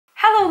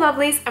Hello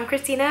lovelies, I'm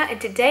Christina and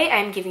today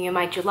I'm giving you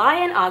my July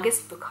and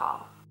August book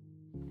haul.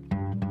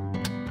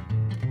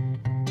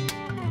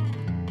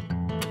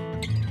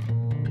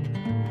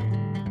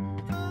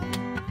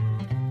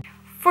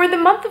 For the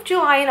month of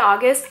July and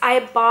August, I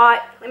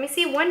bought, let me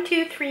see, 1,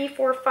 2, 3,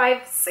 4,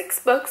 5, 6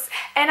 books,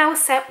 and I was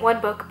sent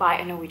one book by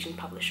a Norwegian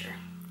publisher.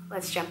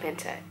 Let's jump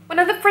into it. One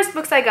of the first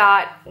books I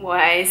got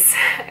was,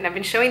 and I've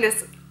been showing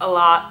this a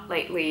lot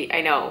lately,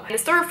 I know. And the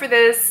story for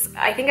this,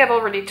 I think I've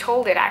already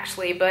told it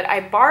actually, but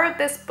I borrowed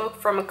this book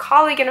from a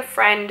colleague and a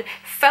friend,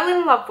 fell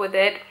in love with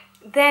it,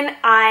 then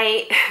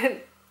I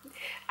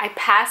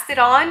passed it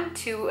on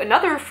to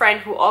another friend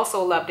who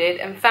also loved it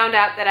and found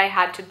out that I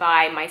had to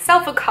buy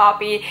myself a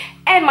copy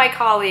and my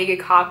colleague a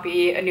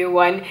copy, a new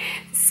one.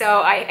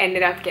 So I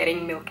ended up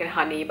getting Milk and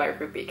Honey by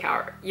Rupi,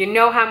 Kaur. You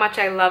know how much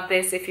I love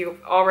this if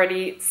you've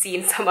already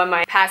seen some of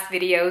my past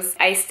videos.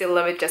 I still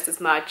love it just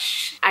as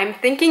much. I'm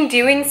thinking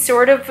doing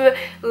sort of a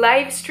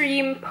live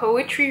stream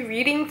poetry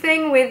reading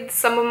thing with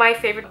some of my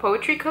favorite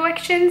poetry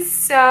collections.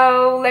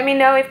 So let me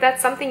know if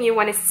that's something you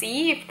want to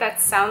see, if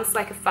that sounds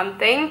like a fun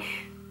thing.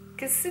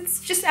 Because it's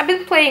just, I've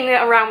been playing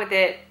around with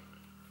it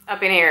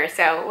up in here,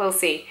 so we'll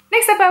see.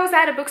 Next up, I was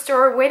at a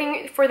bookstore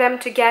waiting for them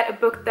to get a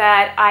book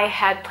that I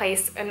had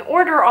placed an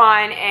order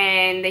on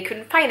and they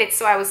couldn't find it,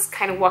 so I was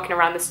kind of walking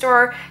around the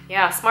store.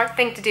 Yeah, smart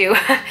thing to do.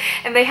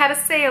 And they had a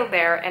sale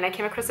there and I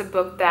came across a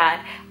book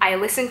that I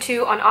listened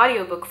to on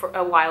audiobook for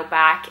a while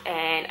back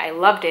and I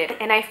loved it.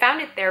 And I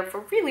found it there for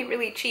really,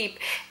 really cheap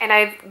and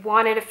I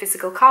wanted a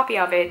physical copy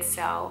of it,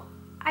 so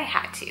I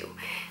had to.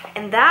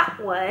 And that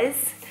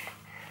was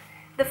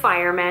The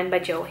Fireman by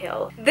Joe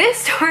Hill. This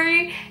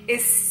story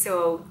is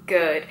so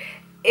good.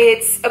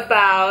 It's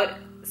about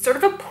sort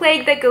of a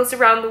plague that goes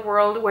around the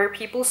world where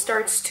people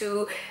starts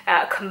to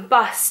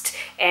combust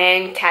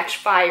and catch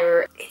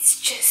fire.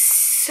 It's just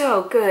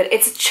so good.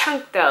 It's a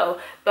chunk though,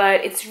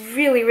 but it's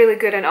really, really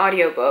good on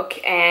audiobook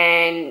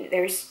and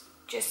there's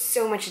just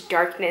so much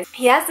darkness.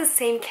 He has the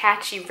same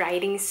catchy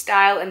writing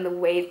style and the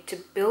way to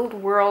build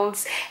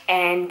worlds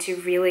and to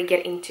really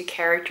get into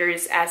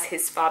characters as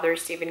his father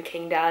Stephen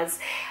King does.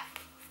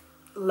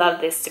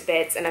 Love this to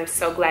bits and I'm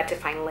so glad to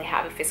finally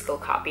have a physical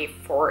copy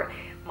for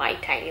my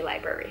tiny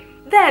library.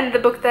 Then the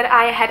book that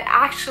I had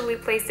actually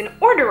placed an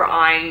order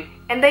on,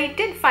 and they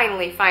did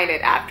finally find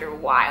it after a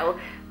while,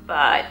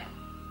 but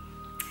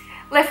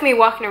left me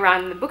walking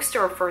around the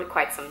bookstore for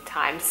quite some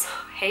time, so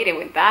I hate it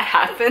when that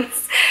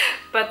happens.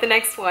 But the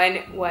next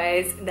one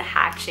was The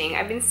Hatching.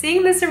 I've been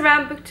seeing this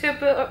around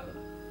Booktube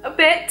a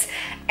bit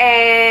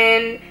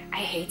and I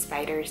hate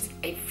spiders.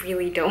 I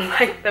really don't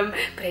like them,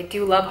 but I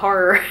do love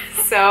horror.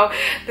 So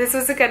this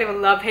was a kind of a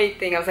love-hate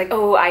thing. I was like,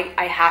 oh, I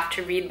have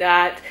to read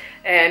that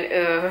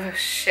and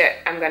shit,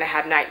 I'm gonna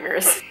have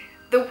nightmares.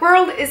 The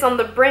world is on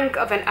the brink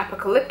of an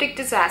apocalyptic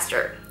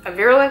disaster. A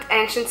virulent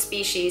ancient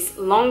species,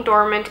 long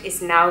dormant,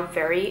 is now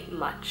very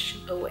much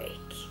awake.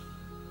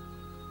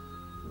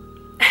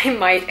 I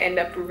might end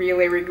up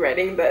really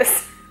regretting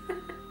this.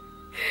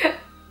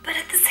 But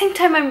at the same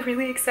time, I'm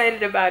really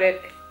excited about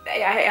it.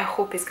 I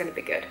hope it's gonna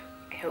be good.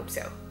 I hope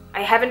so.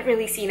 I haven't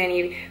really seen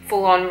any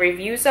full-on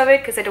reviews of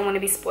it because I don't want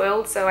to be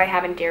spoiled, so I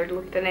haven't dared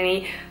look at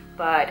any,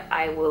 but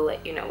I will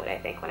let you know what I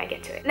think when I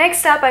get to it.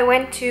 Next up, I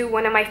went to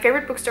one of my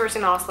favorite bookstores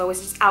in Oslo, which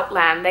is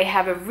Outland. They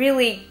have a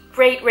really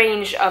great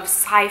range of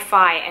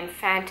sci-fi and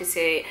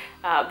fantasy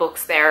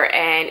books there,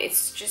 and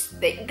it's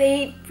just,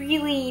 they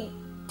really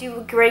do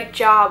a great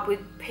job with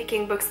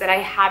picking books that I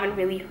haven't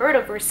really heard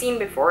of or seen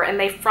before, and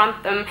they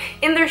front them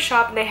in their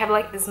shop and they have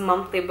like this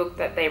monthly book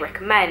that they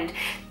recommend.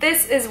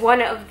 This is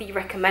one of the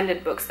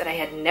recommended books that I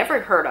had never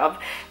heard of,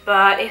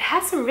 but it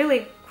has some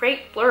really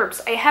great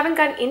blurbs. I haven't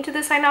gotten into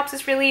the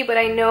synopsis really, but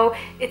I know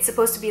it's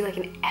supposed to be like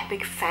an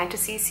epic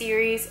fantasy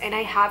series and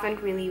I haven't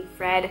really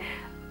read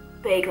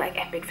big like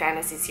epic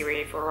fantasy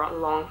series for a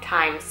long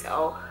time,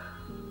 so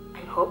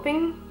I'm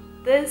hoping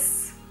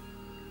this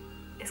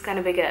is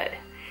gonna be good.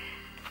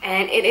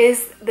 And it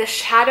is The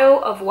Shadow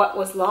of What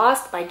Was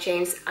Lost by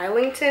James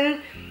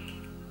Islington.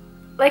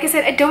 Like I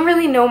said, I don't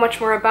really know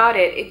much more about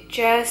it. It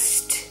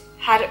just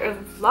had a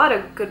lot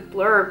of good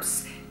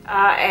blurbs.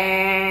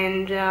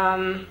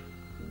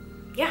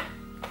 Yeah,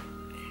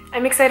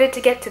 I'm excited to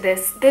get to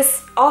this.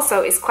 This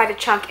also is quite a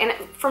chunk. And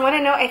from what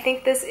I know, I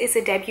think this is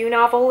a debut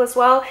novel as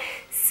well.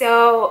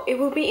 So it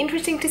will be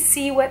interesting to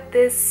see what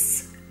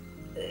this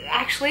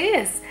actually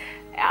is.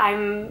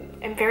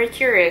 I'm very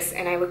curious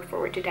and I look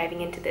forward to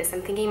diving into this.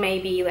 I'm thinking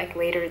maybe like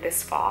later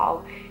this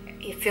fall.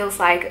 It feels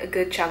like a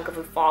good chunk of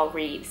a fall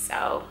read,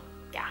 so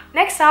yeah.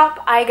 Next up,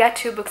 I got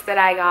 2 books that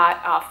I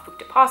got off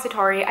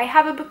Bookdepository. I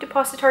have a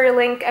Bookdepository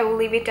link, I will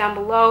leave it down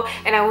below,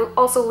 and I will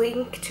also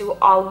link to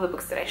all of the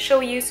books that I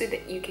show you so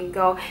that you can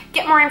go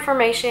get more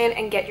information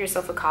and get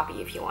yourself a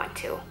copy if you want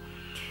to.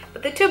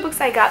 But the 2 books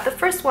I got, the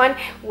first one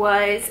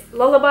was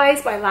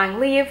Lullabies by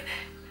Leav,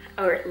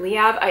 or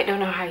Leav, I don't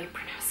know how you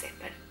pronounce it,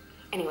 but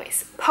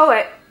anyways,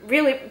 poet,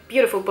 really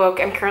beautiful book.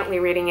 I'm currently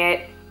reading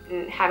it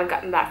and haven't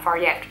gotten that far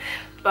yet,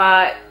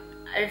 but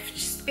I've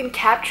just been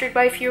captured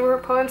by a few of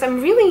her poems.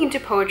 I'm really into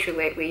poetry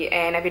lately,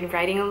 and I've been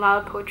writing a lot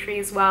of poetry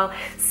as well,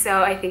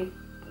 so I think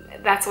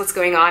that's what's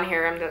going on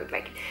here. I'm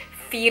like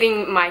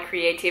feeding my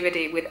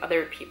creativity with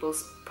other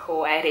people's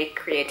poetic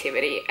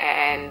creativity,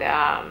 and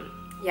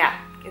yeah,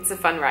 it's a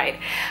fun ride.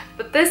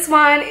 But this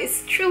one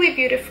is truly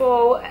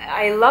beautiful.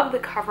 I love the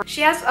cover.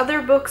 She has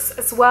other books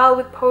as well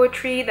with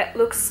poetry that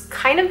looks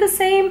kind of the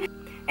same.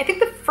 I think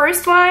the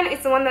first one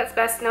is the one that's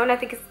best known. I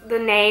think the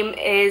name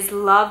is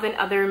Love and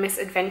Other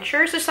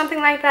Misadventures or something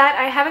like that.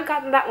 I haven't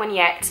gotten that one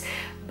yet,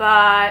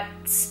 but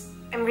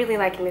I'm really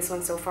liking this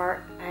one so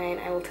far, and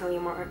I will tell you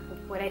more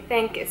what I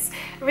think. It's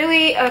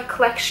really a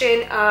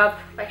collection of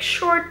like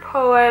short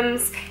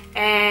poems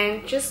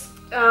and just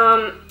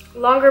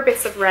longer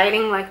bits of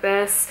writing like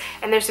this,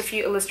 and there's a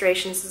few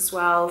illustrations as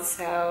well,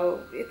 so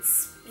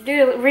it's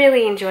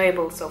really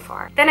enjoyable so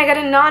far. Then I got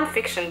a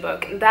non-fiction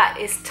book, and that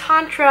is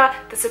Tantra,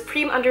 The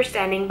Supreme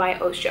Understanding by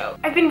Osho.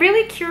 I've been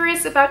really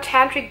curious about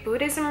Tantric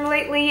Buddhism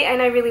lately,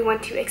 and I really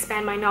want to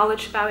expand my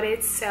knowledge about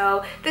it,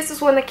 so this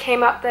is one that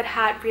came up that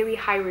had really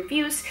high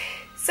reviews,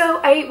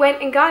 so I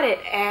went and got it,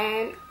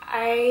 and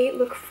I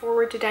look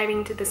forward to diving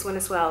into this one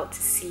as well to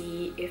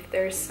see if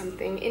there's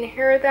something in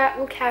here that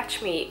will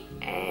catch me,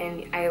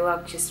 and I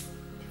love just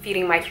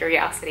feeding my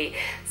curiosity.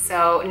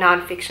 So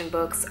non-fiction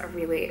books are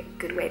really a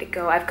good way to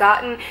go. I've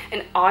gotten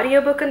an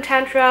audiobook on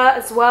Tantra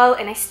as well,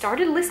 and I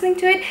started listening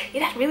to it.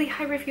 It had really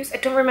high reviews. I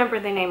don't remember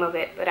the name of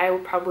it, but I will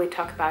probably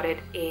talk about it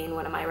in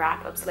one of my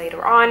wrap-ups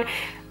later on.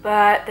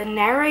 But the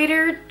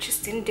narrator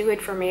just didn't do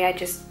it for me. I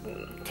just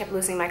kept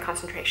losing my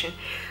concentration.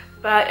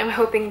 But I'm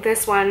hoping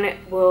this one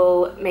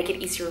will make it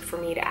easier for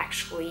me to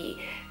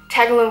actually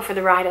tag along for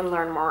the ride and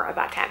learn more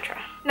about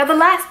Tantra. Now, the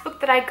last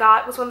book that I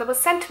got was one that was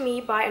sent to me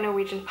by a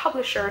Norwegian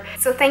publisher,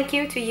 so thank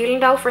you to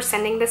Gyldendal for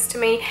sending this to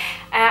me.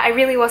 I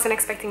really wasn't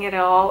expecting it at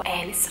all,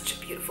 and it's such a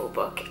beautiful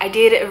book. I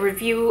did a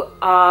review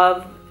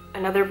of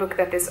another book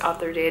that this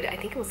author did, I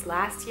think it was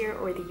last year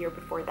or the year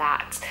before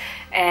that,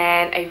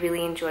 and I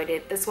really enjoyed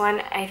it. This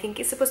one I think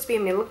is supposed to be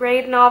a middle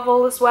grade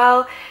novel as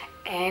well,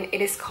 and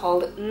it is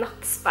called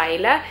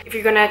Nattspeilet. If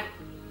you're gonna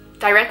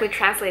directly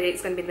translate it,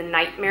 it's gonna be The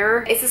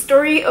Nightmare. It's a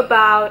story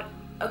about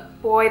a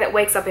boy that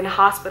wakes up in a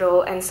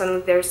hospital, and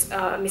suddenly there's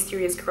a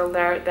mysterious girl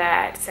there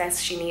that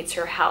says she needs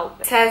her help.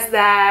 It says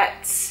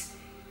that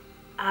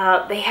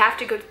they have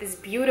to go to this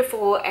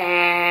beautiful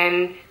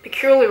and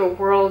peculiar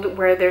world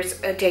where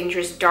there's a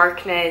dangerous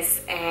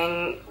darkness,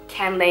 and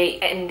can they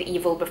end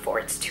evil before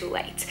it's too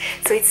late?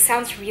 So it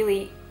sounds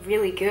really,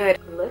 really good.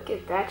 Look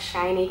at that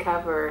shiny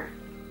cover.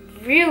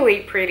 Really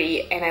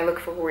pretty, and I look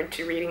forward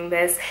to reading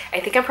this. I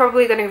think I'm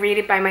probably going to read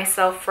it by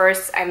myself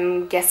first.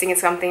 I'm guessing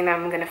it's something that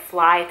I'm going to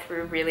fly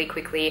through really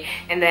quickly,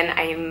 and then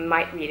I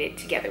might read it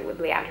together with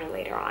Leander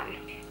later on.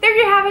 There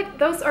you have it.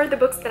 Those are the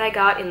books that I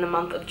got in the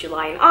month of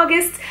July and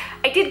August.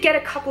 I did get a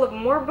couple of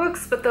more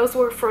books, but those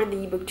were for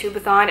the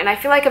Bookdepository, and I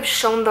feel like I've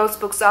shown those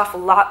books off a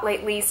lot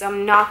lately, so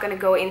I'm not going to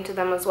go into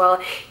them as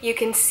well. You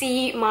can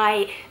see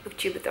my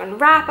Bookdepository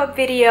wrap-up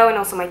video and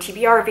also my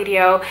TBR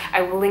video.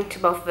 I will link to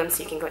both of them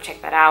so you can go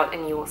check that out,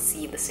 and you will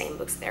see the same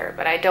books there.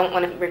 But I don't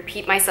want to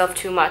repeat myself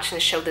too much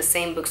and show the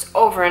same books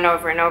over and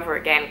over and over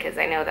again, because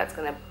I know that's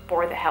going to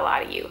bore the hell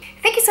out of you.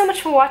 Thank you so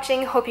much for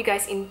watching. Hope you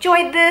guys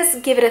enjoyed this.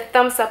 Give it a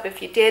thumbs up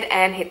if you did,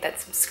 and hit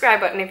that subscribe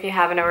button if you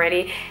haven't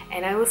already.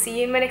 And I will see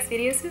you in my next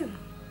video soon.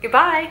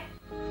 Goodbye!